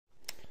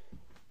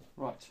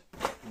Right,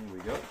 here we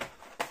go.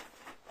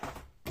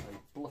 A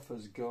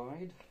bluffer's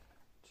guide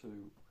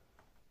to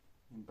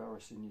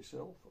embarrassing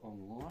yourself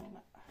online.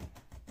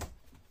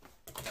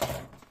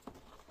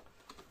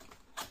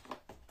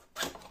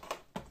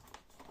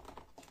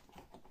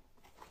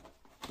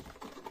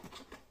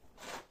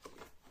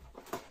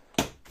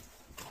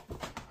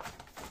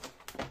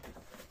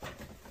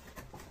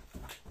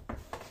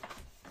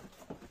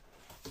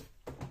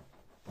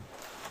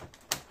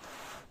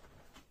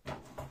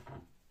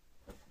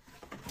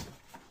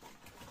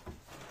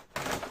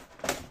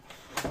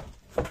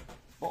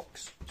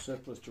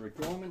 Surplus to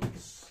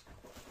requirements,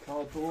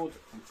 cardboard,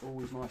 it's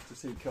always nice to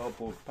see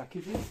cardboard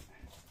packaging,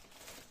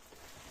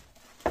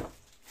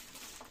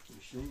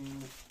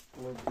 machine,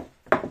 plug,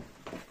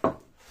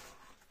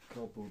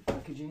 cardboard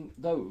packaging.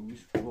 Those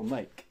will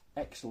make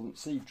excellent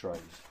seed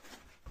trays,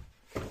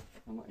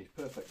 and that is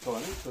perfect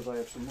timing because I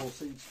have some more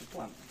seeds to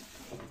plant.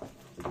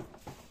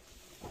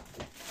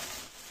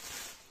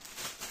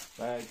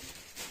 Bags,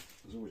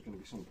 there's always going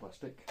to be some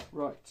plastic.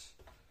 Right,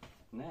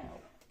 now,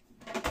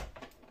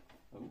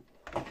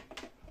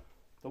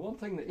 the one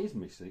thing that is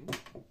missing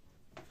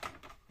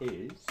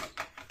is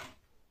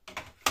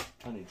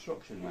an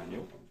instruction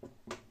manual,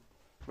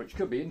 which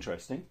could be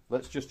interesting.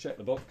 Let's just check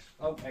the box.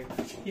 Okay.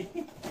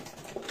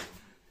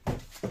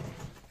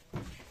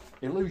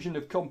 Illusion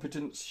of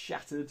competence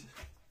shattered.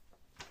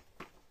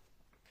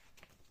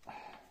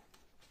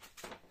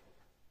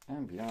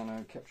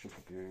 Ambiano, capsule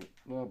copy,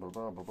 blah blah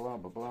blah blah blah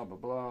blah blah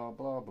blah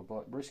blah blah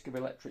blah. Risk of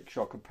electric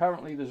shock.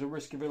 Apparently there's a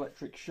risk of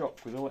electric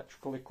shock with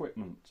electrical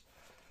equipment.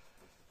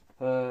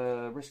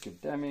 Risk of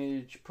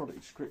damage, product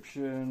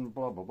description,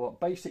 blah blah blah.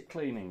 Basic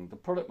cleaning. The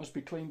product must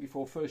be cleaned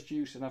before first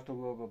use and after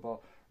blah blah blah.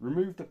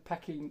 Remove the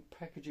packaging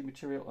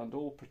material and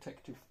all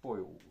protective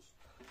foils.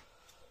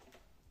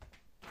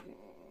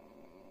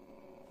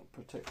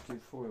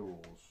 Protective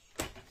foils.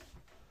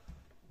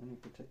 Any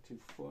protective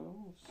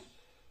foils?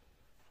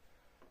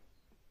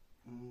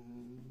 I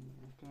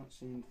can't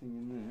see anything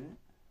in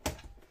there.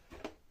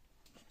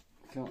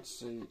 Can't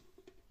see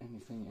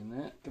anything in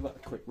there. Give that a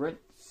quick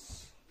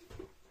rinse.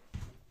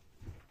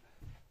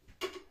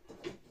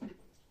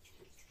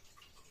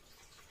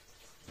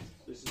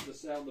 This is the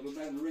sound of a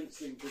man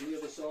rinsing from the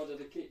other side of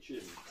the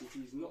kitchen. It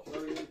is not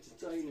very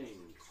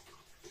entertaining.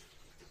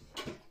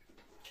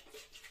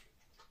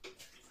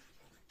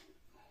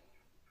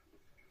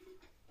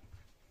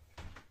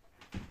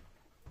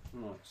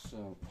 Right,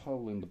 so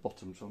hole in the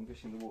bottom, so I'm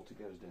guessing the water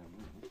goes down.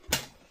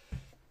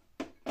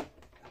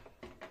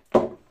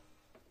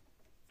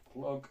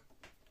 Plug.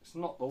 It's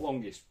not the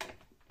longest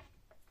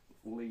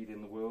lead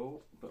in the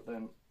world, but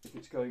then if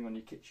it's going on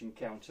your kitchen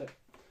counter,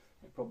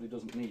 it probably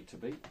doesn't need to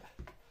be.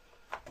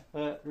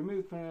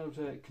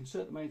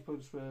 Insert the main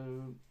products,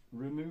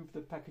 remove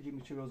the packaging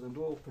materials and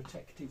all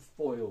protective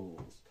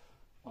foils.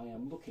 I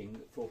am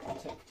looking for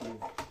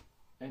protective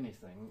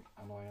anything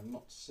and I am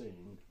not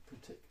seeing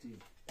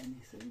protective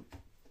anything,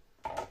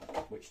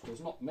 which does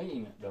not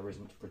mean there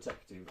isn't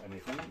protective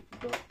anything,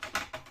 but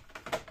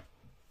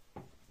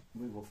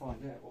we will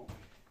find out, won't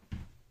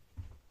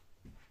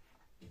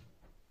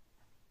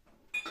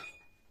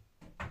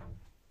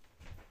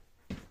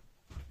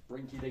we?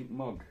 Rinky dink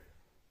mug.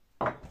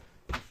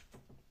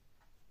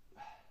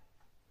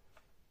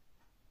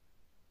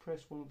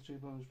 Press one of the two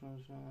buttons.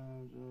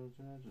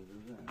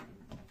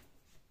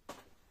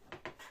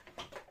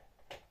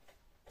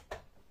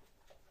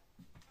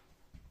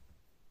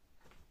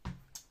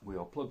 We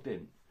are plugged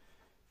in.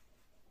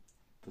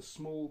 The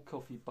small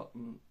coffee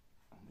button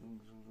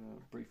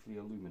briefly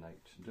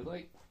illuminate. Do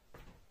they?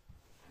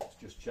 Let's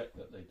just check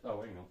that they.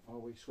 Oh, hang on. Are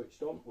we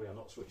switched on? We are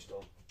not switched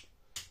on.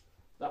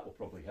 That will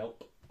probably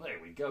help. There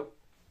we go.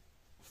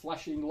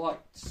 Flashing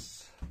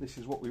lights. This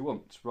is what we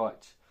want.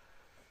 Right.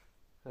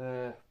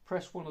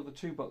 Press one of the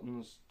two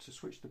buttons to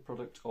switch the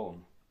product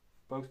on.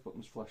 Both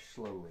buttons flash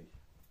slowly.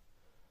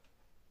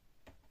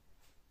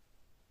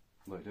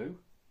 They do.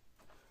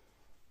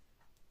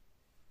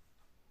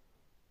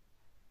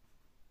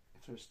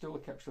 If there is still a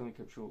capsule in the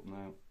capsule,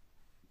 now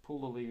pull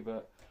the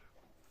lever.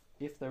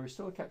 If there is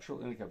still a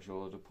capsule in the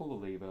capsule, I'll pull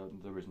the lever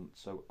and there isn't.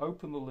 So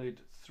open the lid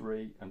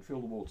 3 and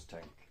fill the water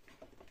tank.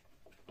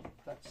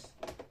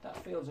 That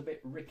feels a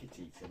bit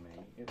rickety to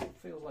me. It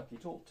feels like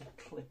it ought to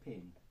clip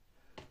in.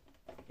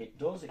 It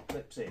does, it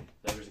clips in.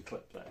 There is a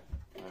clip there.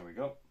 There we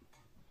go.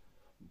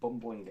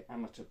 Bumbling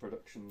amateur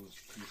productions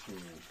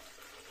continue.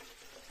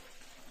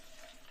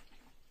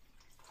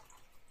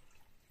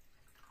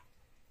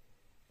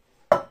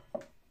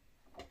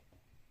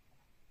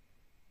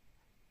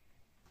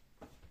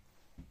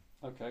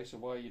 Okay, so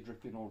why are you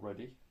dripping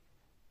already?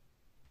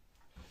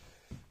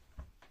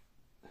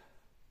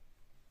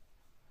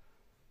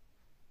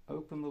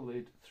 Open the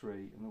lid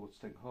 3 and the water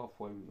tank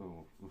halfway.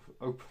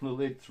 Open the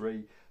lid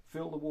 3.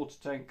 Fill the water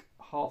tank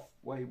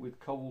halfway with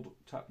cold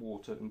tap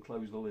water and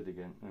close the lid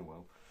again. Oh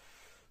well.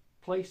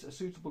 Place a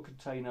suitable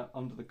container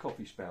under the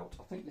coffee spout.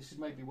 I think this is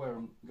maybe where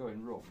I'm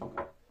going wrong.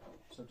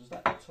 So does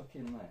that tuck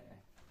in there?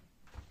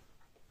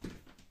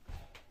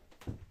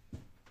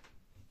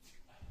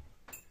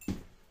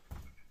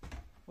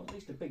 Well,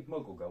 least a big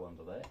mug will go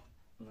under there.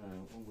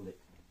 No, or will it?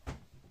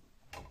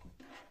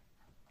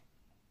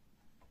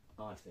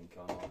 I think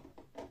I might.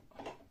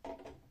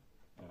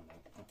 Oh no.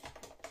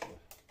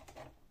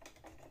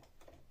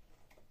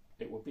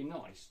 It would be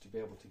nice to be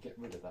able to get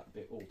rid of that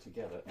bit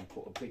altogether and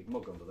put a big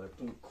mug under there.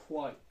 It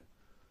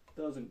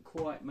doesn't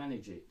quite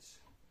manage it.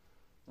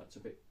 That's a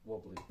bit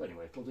wobbly, but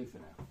anyway, it'll do for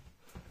now.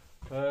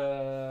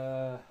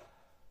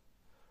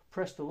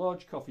 Press the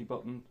large coffee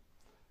button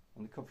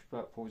and the coffee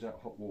spout pours out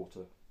hot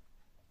water.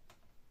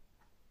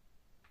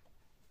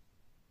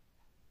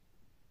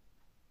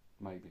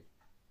 Maybe.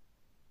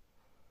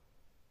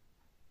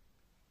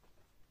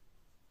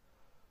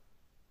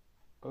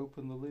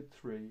 Open the lid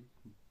 3.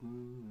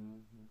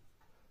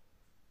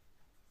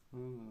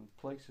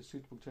 Place a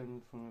suitable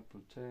container for up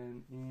to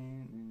 10.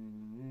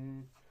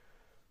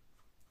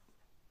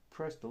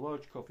 Press the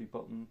large coffee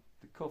button.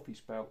 The coffee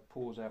spout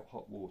pours out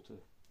hot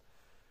water.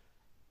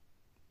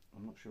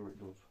 I'm not sure it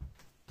does.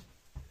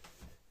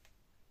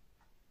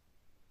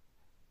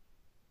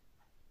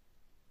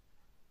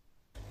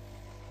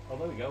 Oh,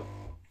 there we go.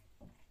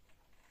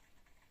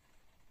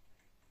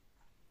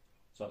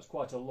 So it's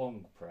quite a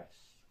long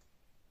press.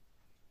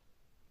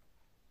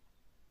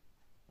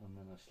 And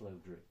then a slow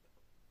drip.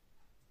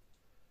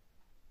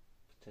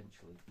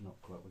 Potentially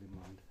not quite what in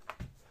mind.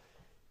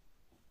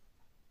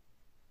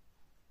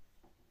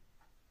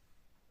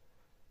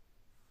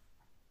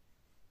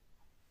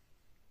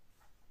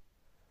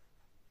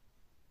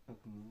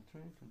 Open the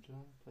drink and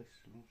jar,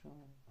 place it in the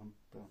jar. I'm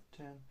about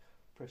 10.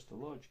 Press the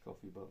large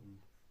coffee button.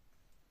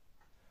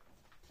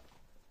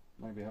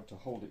 Maybe I have to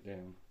hold it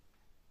down.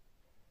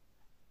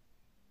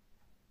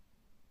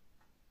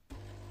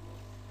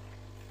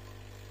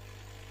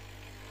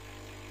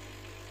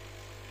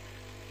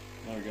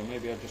 There we go,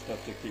 maybe I just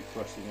have to keep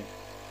pressing it.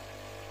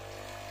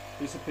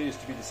 This appears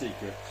to be the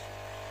secret.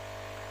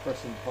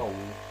 Press and hold.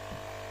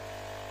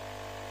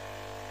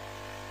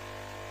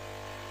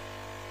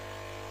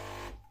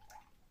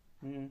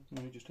 Yeah,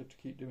 no, you just have to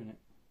keep doing it.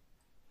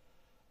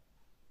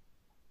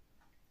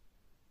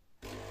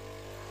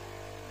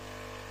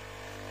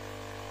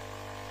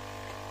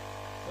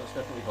 That's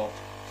definitely hot.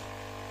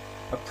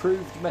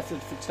 Approved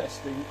method for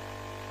testing.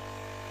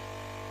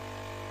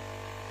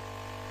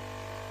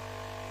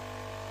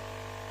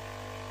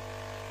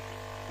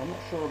 I'm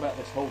not sure about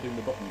this holding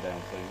the button down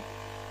thing.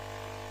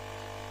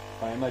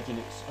 I imagine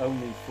it's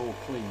only for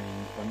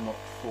cleaning and not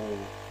for,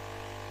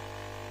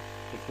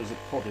 if there's a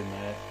pod in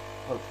there,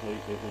 hopefully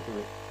it will do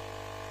it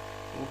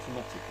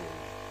automatically.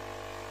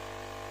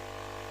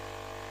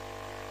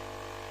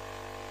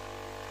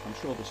 I'm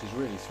sure this is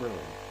really thrilling.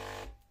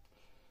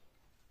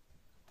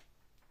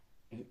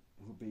 It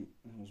will be,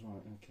 that was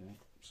right, okay,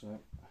 so.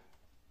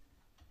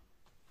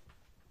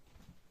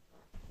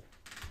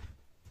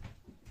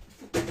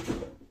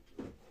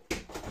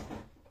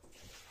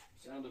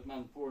 Sound of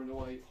man pouring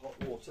away hot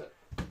water,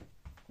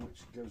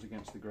 which goes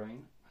against the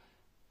grain.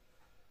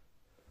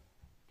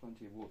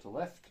 Plenty of water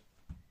left.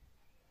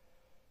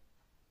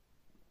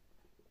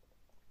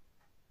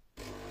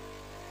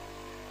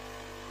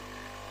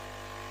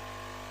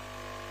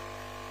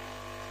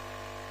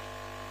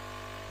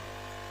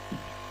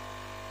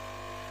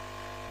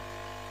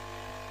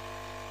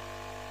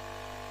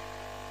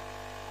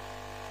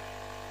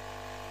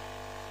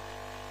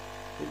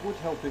 It would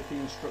help if the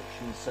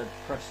instructions said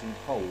press and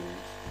hold,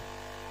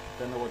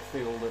 then I would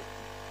feel that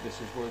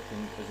this is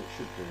working as it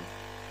should do.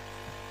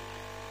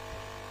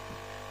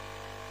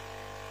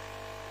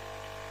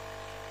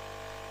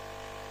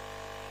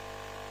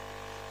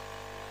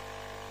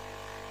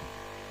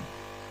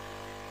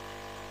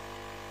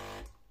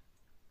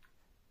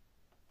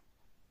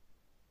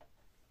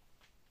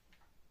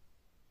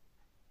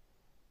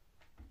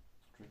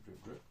 Drip,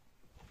 drip, drip.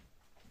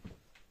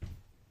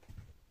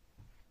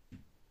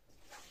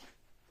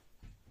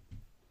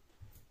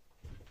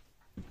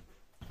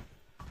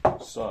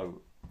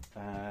 So,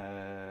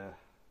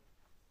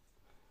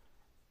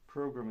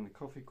 programming the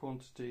coffee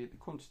quantity, the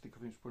quantity of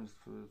coffee.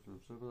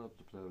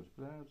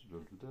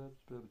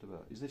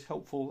 Is this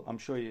helpful? I'm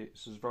sure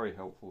this is very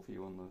helpful for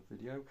you on the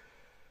video.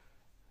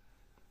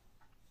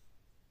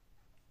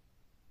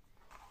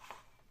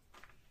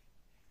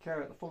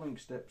 Carry out the following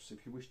steps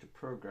if you wish to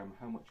program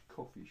how much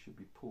coffee should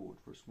be poured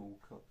for a small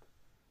cup.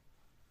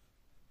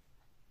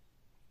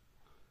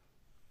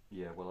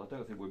 Yeah, well, I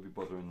don't think we'll be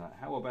bothering that.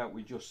 How about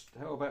we just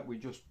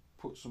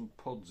put some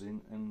pods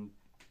in and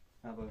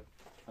have a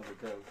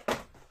go.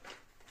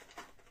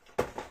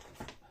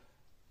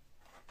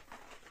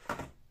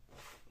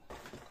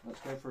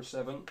 Let's go for a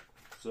 7.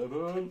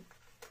 7.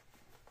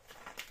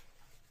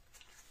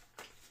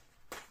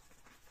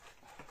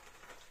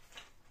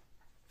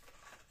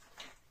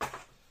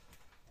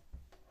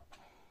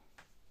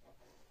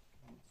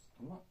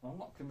 I'm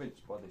not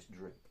convinced by this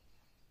drip.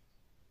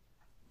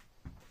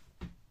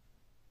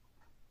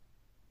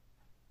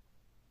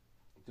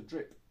 The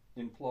drip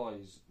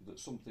implies that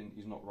something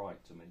is not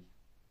right to me,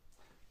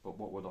 but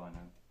what would I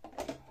know?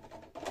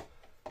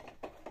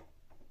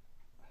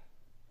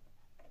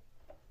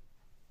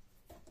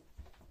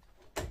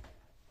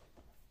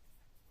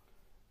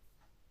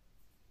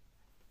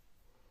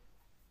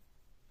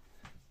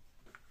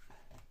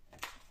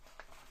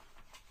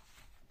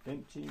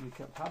 Emptying the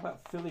cap. How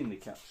about filling the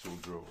capsule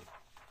drawer?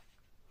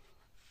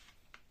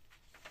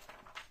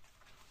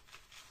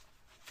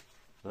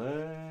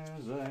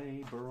 There's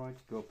a bright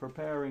goal.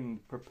 Preparing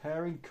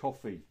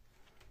coffee.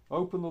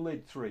 Open the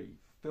lid 3.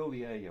 Fill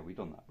the air. Yeah, we've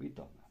done that bit.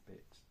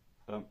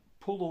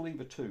 Pull the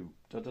lever 2.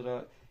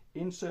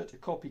 Insert a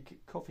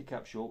coffee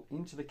capsule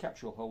into the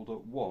capsule holder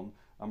 1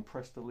 and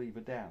press the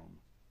lever down.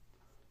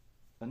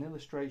 An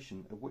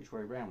illustration of which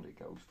way round it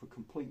goes for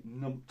complete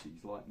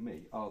numpties like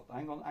me. Oh,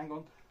 hang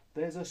on.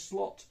 There's a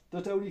slot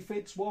that only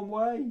fits one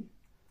way.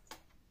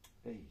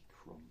 Hey,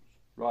 crumbs.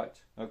 Right,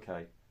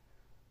 okay.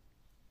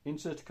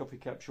 Insert a coffee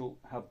capsule,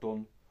 have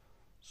done.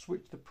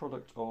 Switch the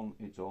product on,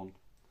 it's on.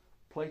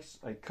 Place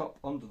a cup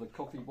under the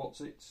coffee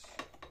what's-its.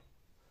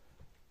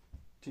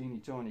 Teeny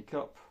tiny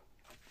cup.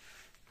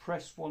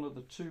 Press one of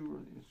the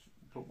two,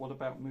 but what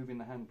about moving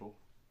the handle?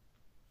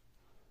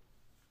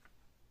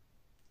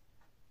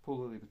 Pull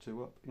the lever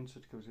 2 up,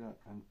 insert goes out,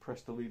 and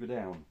press the lever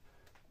down.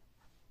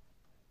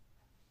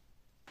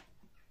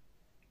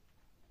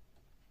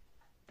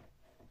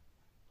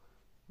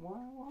 Why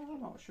am I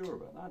not sure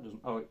about that?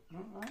 Doesn't? Oh,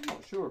 I'm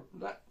not sure.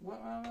 That.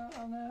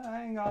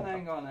 Hang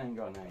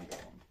on.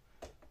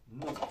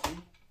 Nutty.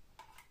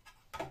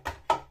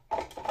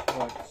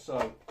 Right.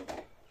 So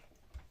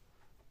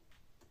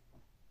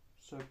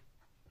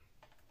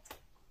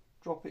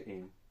drop it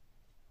in.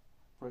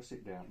 Press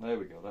it down. There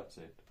we go. That's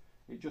it.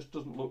 It just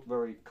doesn't look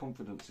very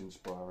confidence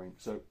inspiring.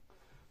 So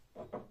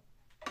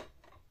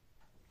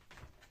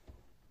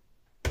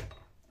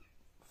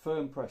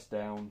firm press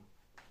down.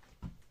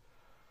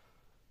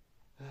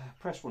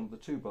 Press one of the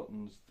 2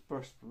 buttons.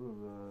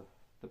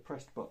 The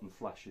pressed button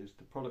flashes.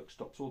 The product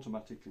stops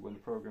automatically when the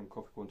programmed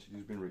coffee quantity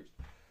has been reached.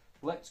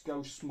 Let's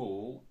go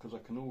small because I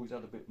can always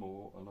add a bit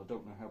more, and I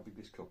don't know how big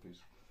this cup is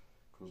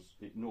because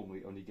it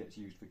normally only gets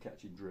used for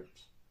catching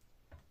drips.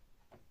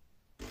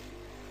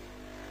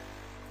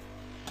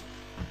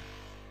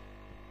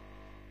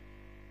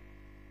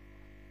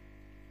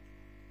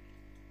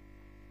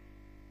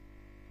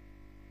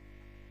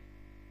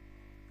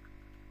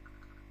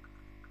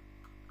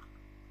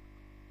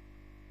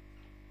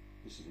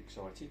 This is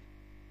exciting.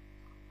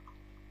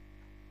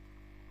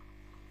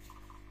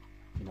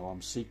 You know,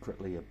 I'm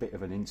secretly a bit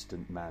of an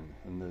instant man,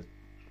 and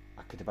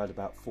I could have had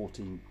about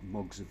 14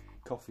 mugs of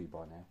coffee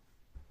by now.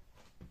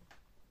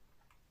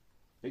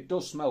 It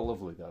does smell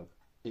lovely though.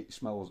 It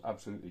smells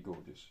absolutely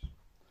gorgeous.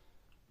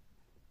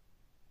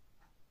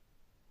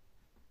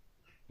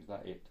 Is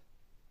that it?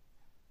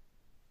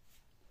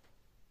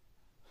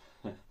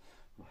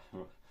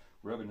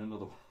 We're having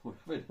another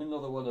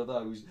one of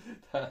those.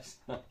 That's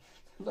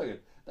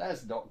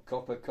not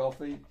copper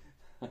coffee.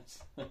 That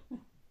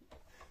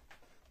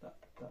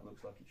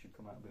looks like it should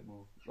come out a bit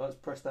more. Let's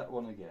press that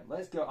one again.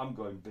 Let's go. I'm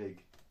going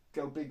big.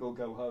 Go big or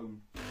go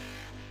home.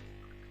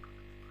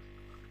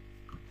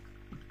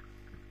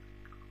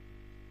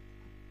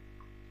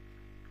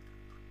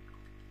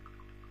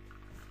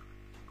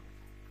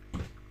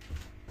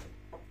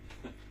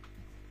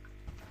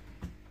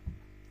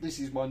 This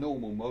is my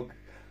normal mug.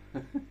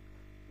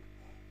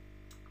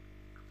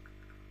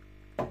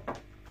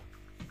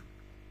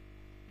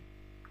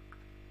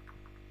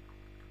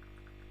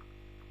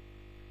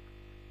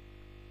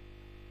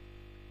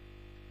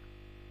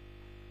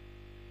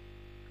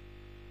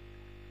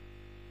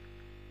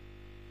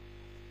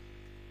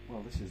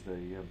 Well, this is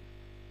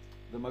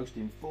the most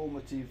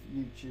informative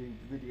YouTube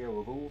video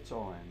of all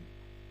time,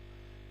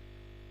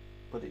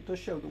 but it does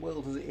show the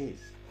world as it is,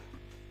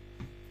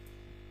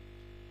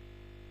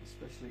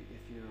 especially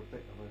if you're a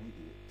bit of an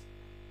idiot,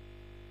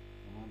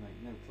 and I make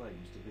no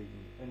claims to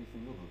being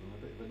anything other than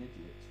a bit of an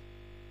idiot.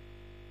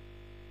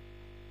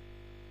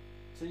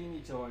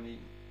 Teeny tiny,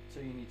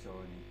 teeny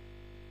tiny.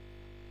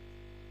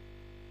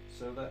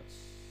 So that's...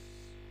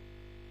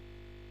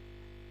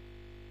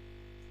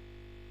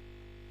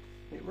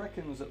 It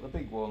reckons that the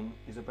big one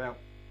is about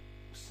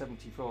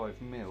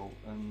 75mm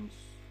and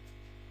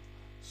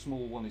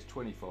small one is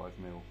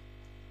 25mm.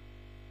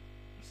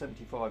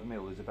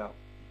 75mm is about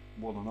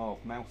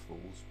 1.5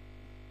 mouthfuls.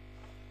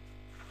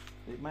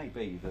 It may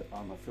be that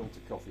I'm a filter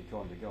coffee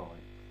kind of guy.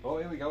 Oh,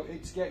 here we go.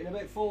 It's getting a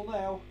bit full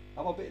now.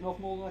 Have I bitten off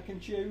more than I can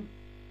chew?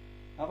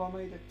 Have I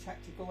made a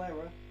tactical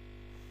error?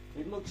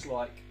 It looks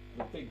like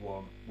the big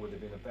one would have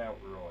been about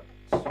right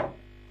for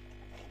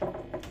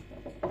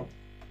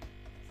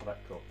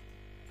that cup.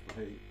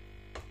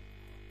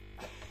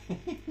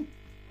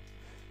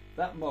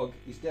 That mug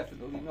is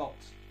definitely not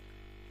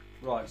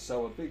right,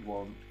 so a big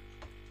one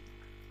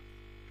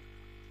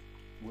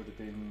would have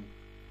been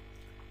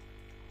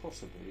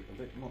possibly a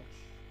bit much.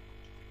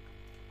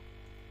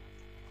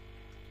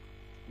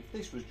 If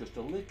this was just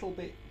a little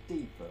bit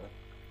deeper,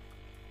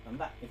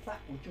 and if that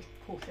would just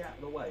push out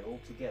of the way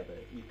altogether,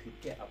 you could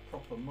get a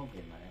proper mug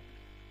in there,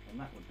 and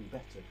that would be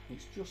better.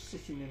 It's just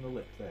sitting in the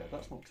lip there.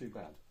 That's not too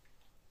bad.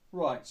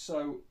 Right,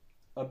 so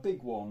a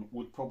big one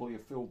would probably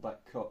have filled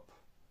that cup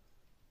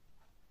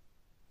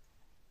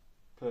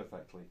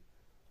perfectly.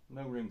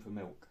 No room for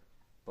milk,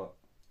 but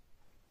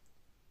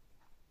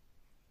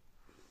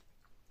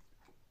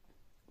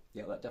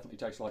Yeah, that definitely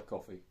tastes like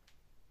coffee.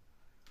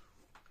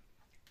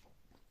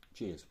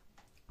 Cheers.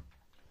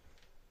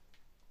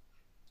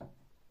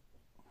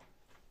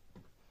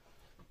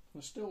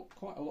 There's still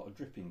quite a lot of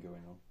dripping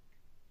going on.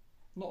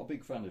 Not a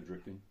big fan of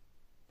dripping,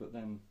 but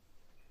then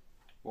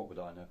what would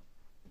I know?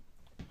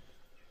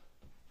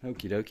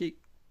 Okie dokie.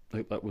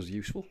 Hope that was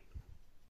useful.